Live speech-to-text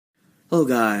Hello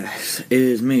guys, it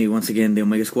is me, once again, the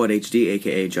Omega Squad HD,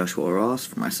 aka Joshua Ross,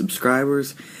 for my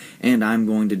subscribers, and I'm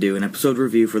going to do an episode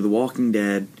review for The Walking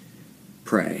Dead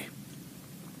Prey,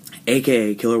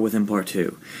 aka Killer Within Part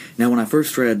 2. Now, when I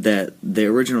first read that the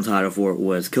original title for it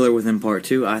was Killer Within Part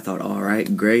 2, I thought,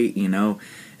 alright, great, it's going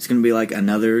to be like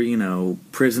another,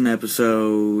 prison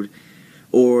episode,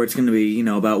 or it's going to be,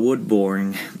 about wood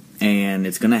boring. And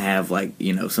it's going to have,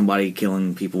 somebody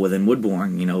killing people within wood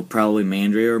boring, probably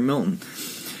Mandria or Milton.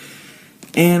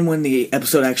 And when the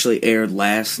episode actually aired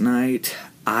last night,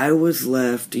 I was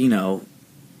left, I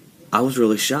was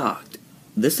really shocked.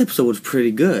 This episode was pretty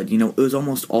good. It was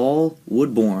almost all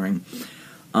wood boring.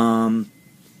 I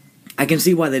can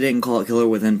see why they didn't call it Killer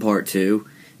Within Part 2,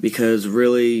 because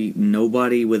really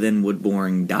nobody within wood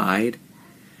boring died.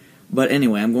 But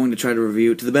anyway, I'm going to try to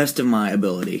review it to the best of my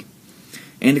ability.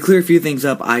 And to clear a few things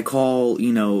up, I call, I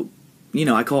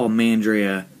call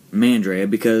Mandria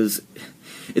because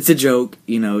it's a joke,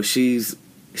 she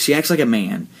acts like a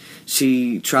man.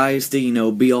 She tries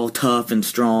to, be all tough and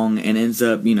strong and ends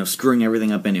up, screwing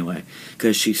everything up anyway.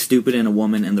 Because she's stupid and a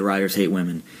woman and the writers hate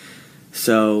women.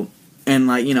 So,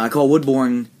 and I call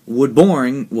woodbury wood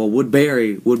boring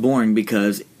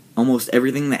because almost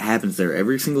everything that happens there,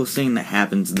 every single scene that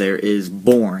happens there is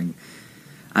boring.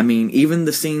 I mean, even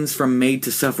the scenes from Made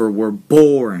to Suffer were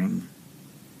boring.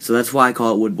 So that's why I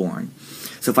call it wood boring.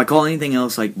 So if I call anything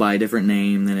else by a different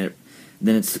name than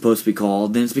it's supposed to be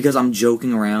called, then it's because I'm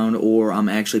joking around or I'm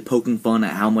actually poking fun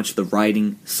at how much the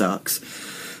writing sucks.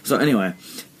 So anyway,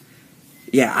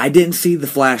 yeah, I didn't see the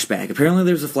flashback. Apparently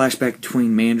there's a flashback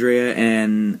between Mandria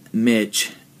and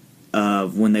Mitch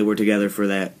of when they were together for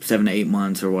that 7 to 8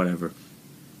 months or whatever.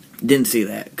 Didn't see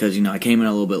that because, I came in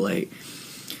a little bit late.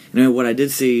 What I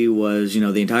did see was,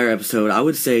 the entire episode. I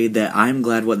would say that I'm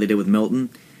glad what they did with Milton.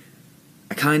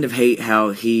 I kind of hate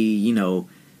how he,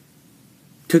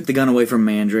 took the gun away from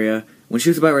Mandria when she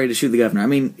was about ready to shoot the governor. I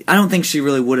mean, I don't think she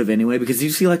really would have anyway, because you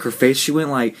see, her face, she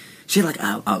had,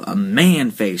 a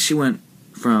man face. She went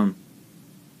from,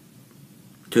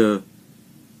 to,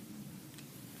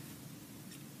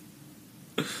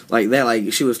 like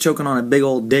that, she was choking on a big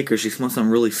old dick, or she smelled something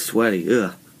really sweaty.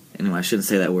 Ugh. Anyway, I shouldn't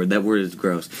say that word. That word is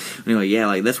gross. Anyway,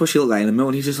 yeah, that's what she looked like in the middle,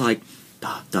 and he's just Andrea,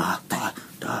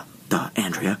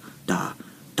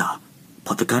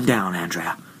 put the gun down,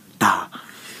 Andrea,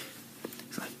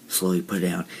 He's slowly put it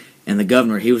down. And the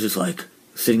governor, he was just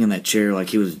sitting in that chair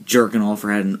he was jerking off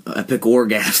or had an epic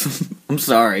orgasm. I'm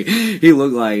sorry. He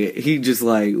looked he just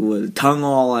was tongue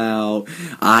all out,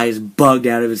 eyes bugged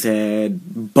out of his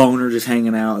head, boner just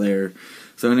hanging out there.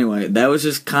 So anyway, that was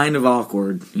just kind of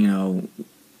awkward,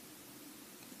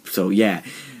 So yeah,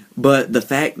 but the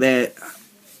fact that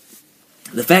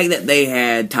they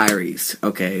had Tyrese,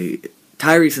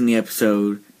 Tyrese in the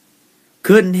episode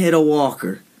couldn't hit a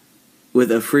walker with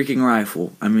a freaking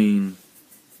rifle. I mean,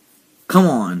 come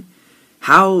on,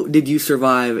 how did you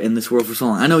survive in this world for so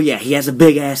long? I know, yeah, he has a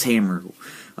big ass hammer,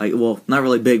 well, not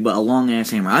really big, but a long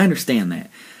ass hammer. I understand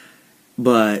that,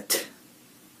 but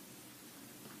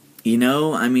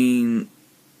I mean,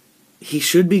 he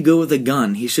should be good with a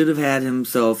gun. He should have had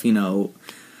himself,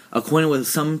 acquainted with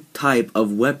some type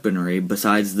of weaponry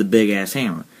besides the big-ass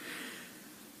hammer.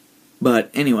 But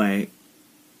anyway,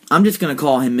 I'm just going to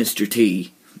call him Mr.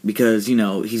 T, because,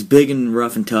 he's big and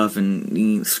rough and tough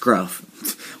and scruff.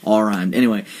 All rhymed.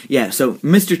 Anyway, yeah, so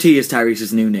Mr. T is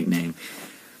Tyrese's new nickname.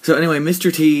 So anyway,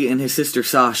 Mr. T and his sister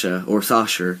Sasha, or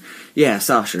Sasha, yeah,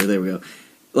 Sasha, there we go.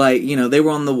 They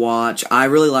were on the watch. I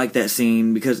really liked that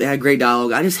scene because it had great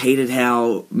dialogue. I just hated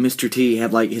how Mr. T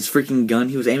had, his freaking gun.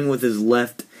 He was aiming with his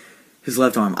left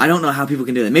arm. I don't know how people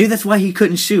can do that. Maybe that's why he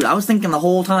couldn't shoot. I was thinking the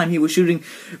whole time he was shooting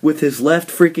with his left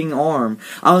freaking arm.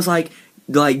 I was like,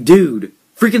 dude,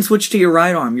 freaking switch to your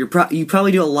right arm. You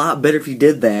probably do a lot better if you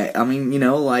did that. I mean,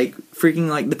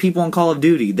 freaking the people on Call of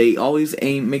Duty, they always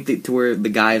make it to where the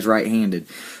guy is right-handed.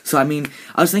 So, I mean,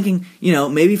 I was thinking,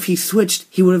 maybe if he switched,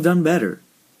 he would have done better.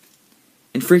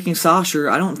 And freaking Sasha,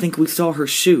 I don't think we saw her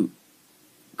shoot.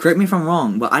 Correct me if I'm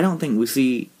wrong, but I don't think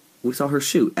we saw her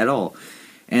shoot at all.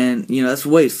 And, that's a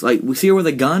waste. We see her with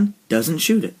a gun, doesn't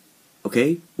shoot it.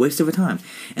 Okay? Waste of a time.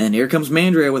 And then here comes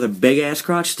Mandria with a big-ass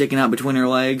crotch sticking out between her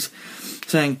legs,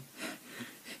 saying,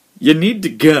 "You need to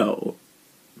go."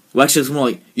 Well, actually, it's more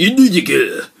like, "You need to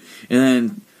go."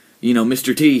 And then,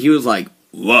 Mr. T, he was like,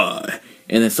 "Why?"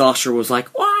 And then Sasha was like,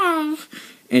 "Why?"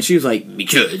 And she was like,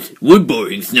 "Because wood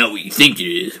boring's not what you think it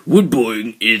is. Wood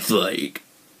boring is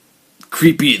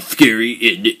creepy and scary,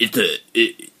 and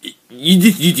you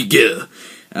just need to go."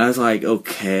 I was like,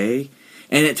 okay.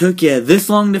 And it took you this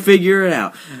long to figure it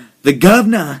out. The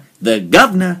governor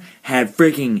had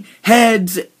freaking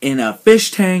heads in a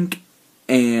fish tank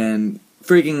and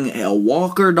freaking a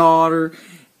walker daughter,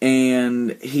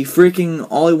 and he freaking,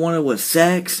 all he wanted was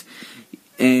sex,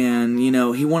 and, you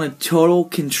know, he wanted total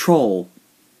control.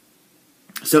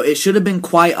 So it should have been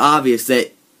quite obvious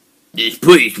that this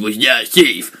place was not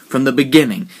safe from the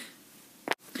beginning.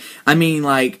 I mean,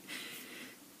 like,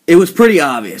 it was pretty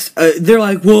obvious. They're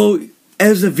like, well,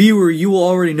 as a viewer, you will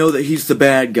already know that he's the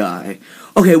bad guy.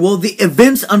 Okay, well, the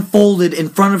events unfolded in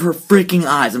front of her freaking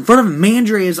eyes, in front of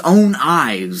Mandria's own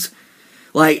eyes.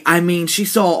 Like, I mean, she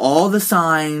saw all the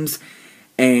signs,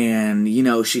 and, you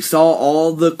know, she saw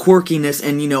all the quirkiness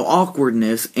and, you know,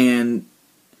 awkwardness, and,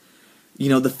 you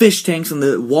know, the fish tanks and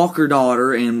the walker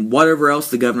daughter and whatever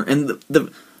else the governor, and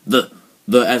the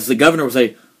as the governor would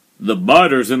say, the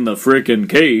biter's in the freaking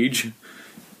cage.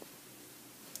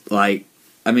 Like,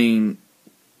 I mean,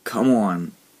 come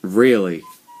on, really?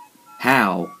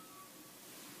 How?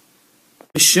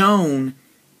 Michonne,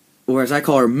 or as I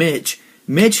call her, Mitch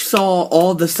saw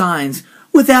all the signs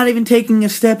without even taking a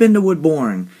step into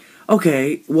Woodbourne.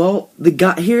 Okay, well, the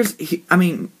guy,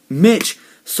 Mitch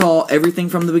saw everything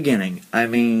from the beginning. I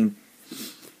mean,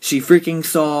 she freaking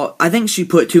saw, I think she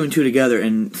put two and two together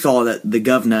and saw that the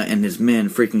governor and his men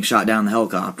freaking shot down the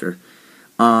helicopter,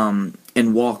 and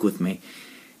Walk With Me.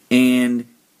 And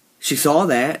she saw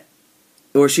that,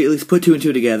 or she at least put two and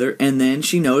two together, and then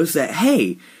she noticed that,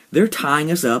 hey, they're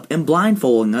tying us up and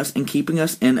blindfolding us and keeping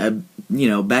us in a, you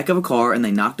know, back of a car, and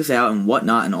they knocked us out and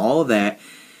whatnot and all of that,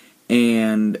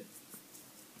 and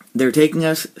they're taking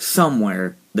us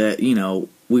somewhere that, you know,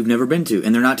 we've never been to,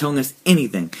 and they're not telling us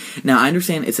anything. Now, I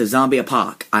understand it's a zombie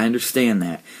apocalypse. I understand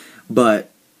that. But,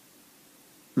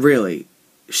 really,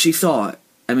 she saw it.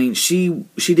 I mean,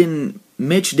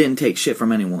 Mitch didn't take shit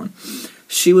from anyone.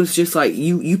 She was just like,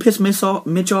 you piss Mitch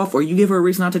off, or you give her a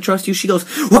reason not to trust you, she goes,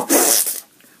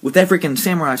 with that freaking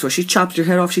samurai sword, she chops your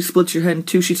head off, she splits your head in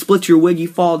two, she splits your wig, you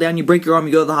fall down, you break your arm,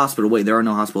 you go to the hospital. Wait, there are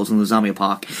no hospitals in the zombie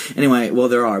apocalypse. Anyway, well,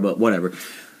 there are, but whatever.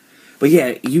 But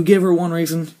yeah, you give her one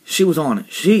reason, she was on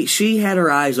it. She had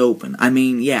her eyes open. I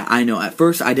mean, yeah, I know, at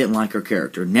first I didn't like her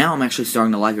character. Now I'm actually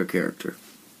starting to like her character.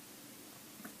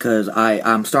 Because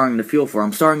I'm starting to feel for her.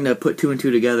 I'm starting to put two and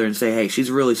two together and say, hey, she's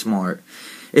really smart.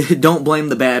 Don't blame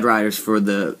the bad writers for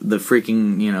the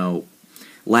freaking, you know,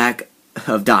 lack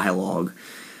of dialogue.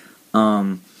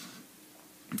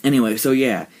 Anyway, so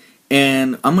yeah.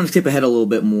 And I'm going to skip ahead a little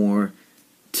bit more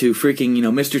to freaking, you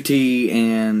know, Mr. T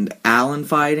and Alan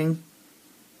fighting.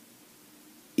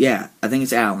 Yeah, I think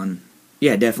it's Alan.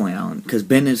 Yeah, definitely Alan. Because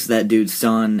Ben is that dude's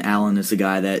son. Alan is the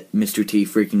guy that Mr. T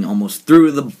freaking almost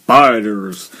threw the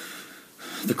biters.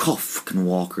 They're called fucking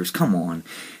walkers. Come on.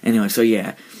 Anyway, so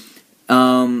yeah.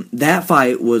 That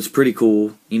fight was pretty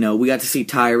cool. You know, we got to see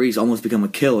Tyrese almost become a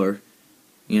killer.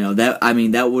 You know,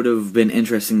 that would have been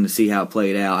interesting to see how it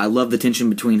played out. I love the tension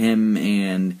between him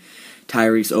and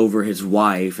Tyrese over his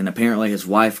wife, and apparently his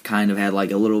wife kind of had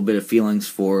like a little bit of feelings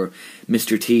for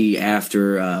Mr. T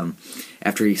after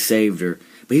he saved her.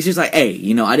 But he's just like, hey,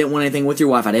 you know, I didn't want anything with your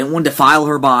wife. I didn't want to defile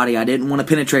her body. I didn't want to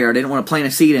penetrate her. I didn't want to plant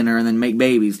a seed in her and then make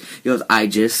babies. He goes, I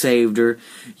just saved her.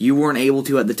 You weren't able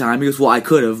to at the time. He goes, well, I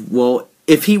could have. Well,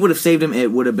 if he would have saved him,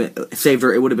 it would have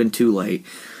been too late.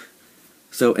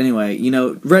 So anyway, you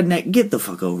know, redneck, get the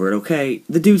fuck over it, okay?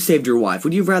 The dude saved your wife.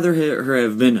 Would you rather her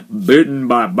have been bitten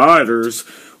by biters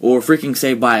or freaking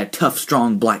saved by a tough,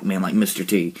 strong black man like Mr.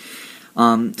 T?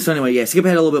 So anyway, yeah, skip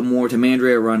ahead a little bit more to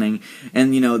Mandria running,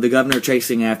 and, you know, the governor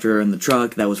chasing after her in the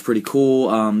truck. That was pretty cool.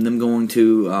 Them going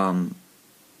to,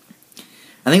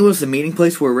 I think it was the meeting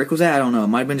place where Rick was at. I don't know. It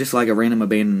might have been just like a random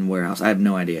abandoned warehouse. I have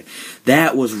no idea.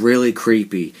 That was really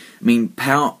creepy. I mean,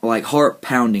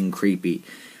 heart-pounding creepy.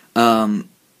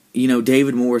 You know,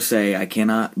 David Morrissey, I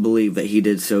cannot believe that he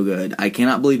did so good. I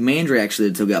cannot believe Mandria actually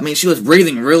did so good. I mean, she was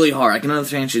breathing really hard. I can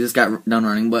understand she just got done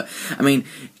running, but, I mean,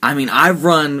 I've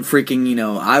run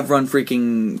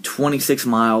freaking 26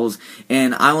 miles,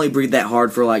 and I only breathed that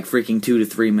hard for, like, freaking 2 to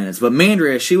 3 minutes. But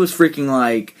Mandria, she was freaking,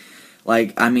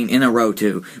 in a row,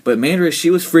 too. But Mandria, she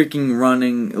was freaking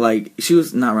running, she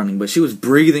was not running, but she was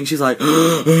breathing. She's like,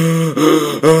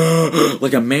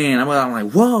 like a man. I'm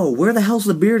like, whoa, where the hell's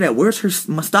the beard at? Where's her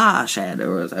mustache at?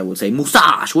 Or as I would say,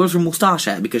 mustache. Where's her mustache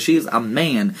at? Because she's a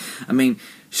man. I mean,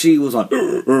 she was like,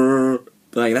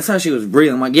 that's how she was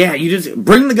breathing. I'm like, yeah, you just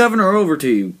bring the governor over to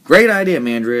you. Great idea,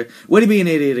 Mandria. Way to be an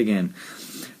idiot again.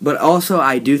 But also,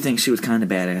 I do think she was kind of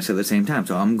badass at the same time,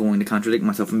 so I'm going to contradict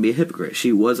myself and be a hypocrite.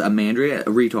 She was a Mandria, a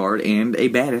retard, and a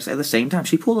badass at the same time.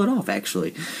 She pulled it off,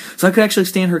 actually. So I could actually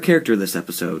stand her character this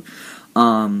episode.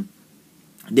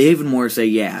 David Morrissey,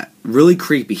 yeah, really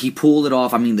creepy. He pulled it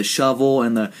off. I mean, the shovel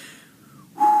and the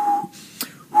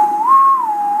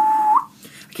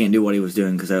I can't do what he was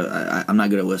doing because I'm not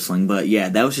good at whistling. But yeah,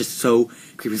 that was just so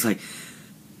creepy. It's like,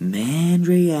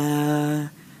 Mandria,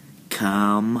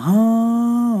 come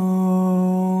home.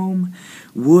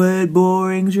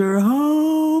 Woodboring's your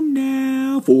home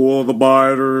now for the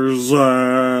biters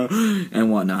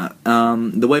and whatnot.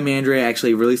 The way Mandria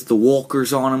actually released the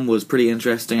walkers on him was pretty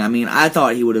interesting. I mean, I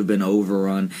thought he would have been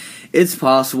overrun. It's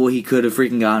possible he could have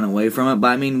freaking gotten away from it, but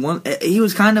I mean, he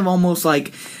was kind of almost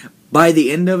like, by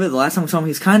the end of it, the last time I saw him,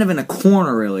 he's kind of in a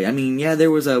corner, really. I mean, yeah, there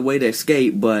was a way to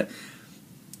escape, but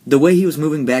the way he was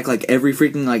moving back, like, every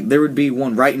freaking, like, there would be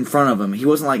one right in front of him. He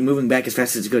wasn't, like, moving back as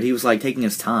fast as he could. He was, like, taking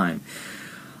his time.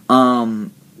 I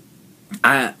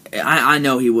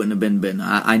know he wouldn't have been bitten.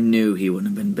 I knew he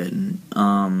wouldn't have been bitten.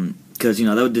 Because, you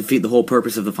know, that would defeat the whole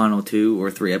purpose of the final 2 or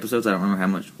 3 episodes. I don't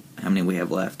remember how many we have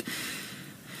left.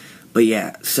 But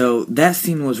yeah, so that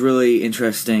scene was really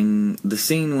interesting. The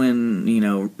scene when, you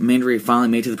know, Mandria finally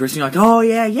made it to the prison, you're like, oh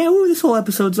yeah, ooh, this whole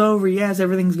episode's over, yes,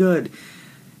 everything's good.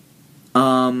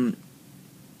 That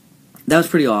was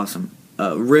pretty awesome.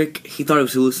 Rick, he thought he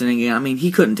was hallucinating. I mean, he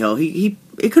couldn't tell. It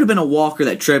could have been a walker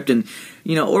that tripped and,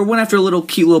 you know, or went after a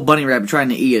cute little bunny rabbit trying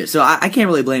to eat it. So I can't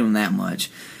really blame him that much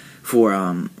for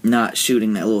not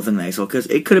shooting that little thing that he saw, because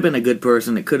it could have been a good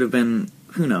person. It could have been,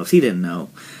 who knows? He didn't know.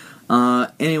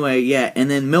 Anyway, yeah, and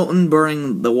then Milton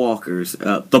burning the walkers,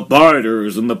 the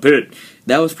biters in the pit.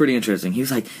 That was pretty interesting. He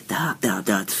was like,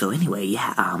 so anyway,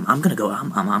 yeah, I'm gonna go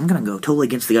totally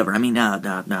against the governor. I mean,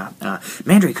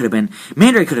 Mandria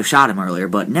could have shot him earlier,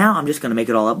 but now I'm just gonna make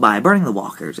it all up by burning the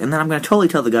walkers, and then I'm gonna totally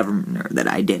tell the governor that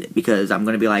I did it, because I'm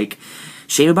gonna be like,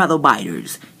 shame about the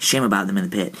biters. Shame about them in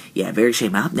the pit. Yeah, very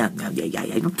shame. Yeah.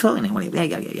 I'm telling you.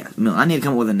 Yeah. I need to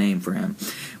come up with a name for him.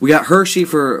 We got Hershey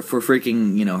for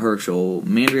freaking, you know, Herschel.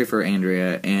 Mandria for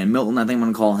Andrea. And Milton, I think I'm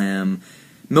going to call him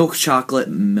Milk Chocolate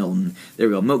Milton. There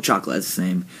we go. Milk Chocolate, that's his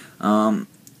name.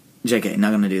 JK, not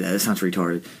going to do that. That sounds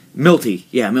retarded. Milty.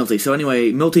 Yeah, Milty. So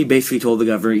anyway, Milty basically told the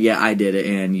governor, yeah, I did it,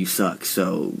 and you suck,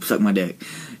 so suck my dick.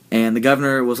 And the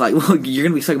governor was like, well, you're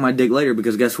going to be sucking my dick later,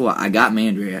 because guess what? I got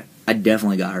Mandria. I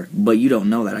definitely got her. But you don't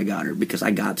know that I got her, because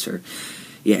I got her.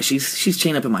 Yeah, she's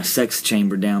chained up in my sex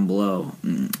chamber down below.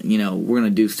 You know, we're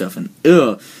going to do stuff. And,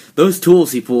 those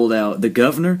tools he pulled out. The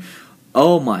governor,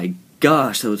 oh my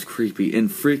gosh, that was creepy. And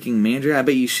freaking Mandria, I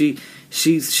bet you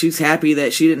she's happy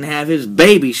that she didn't have his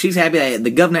baby. She's happy that the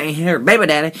governor ain't her baby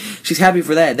daddy. She's happy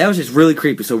for that. That was just really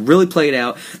creepy. So really played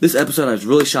out. This episode, I was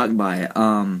really shocked by it.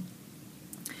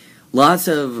 Lots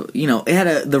of, you know, it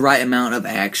had the right amount of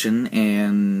action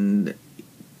and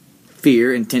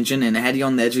fear and tension, and it had you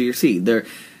on the edge of your seat. The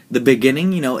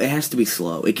beginning, you know, it has to be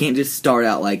slow. It can't just start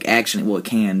out like action. Well, it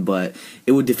can, but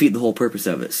it would defeat the whole purpose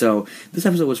of it. So this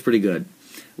episode was pretty good.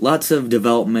 Lots of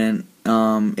development.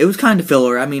 It was kind of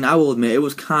filler. I mean, I will admit, it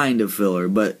was kind of filler.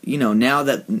 But, you know, now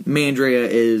that Mandria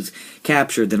is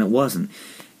captured, then it wasn't.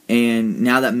 And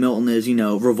now that Milton is, you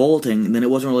know, revolting, then it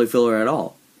wasn't really filler at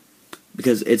all.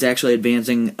 Because it's actually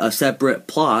advancing a separate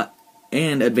plot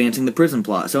and advancing the prison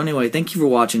plot. So anyway, thank you for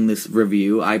watching this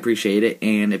review. I appreciate it.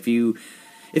 And if you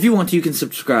want to, you can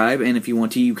subscribe. And if you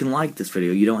want to, you can like this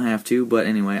video. You don't have to. But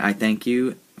anyway, I thank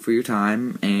you for your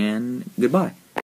time. And goodbye.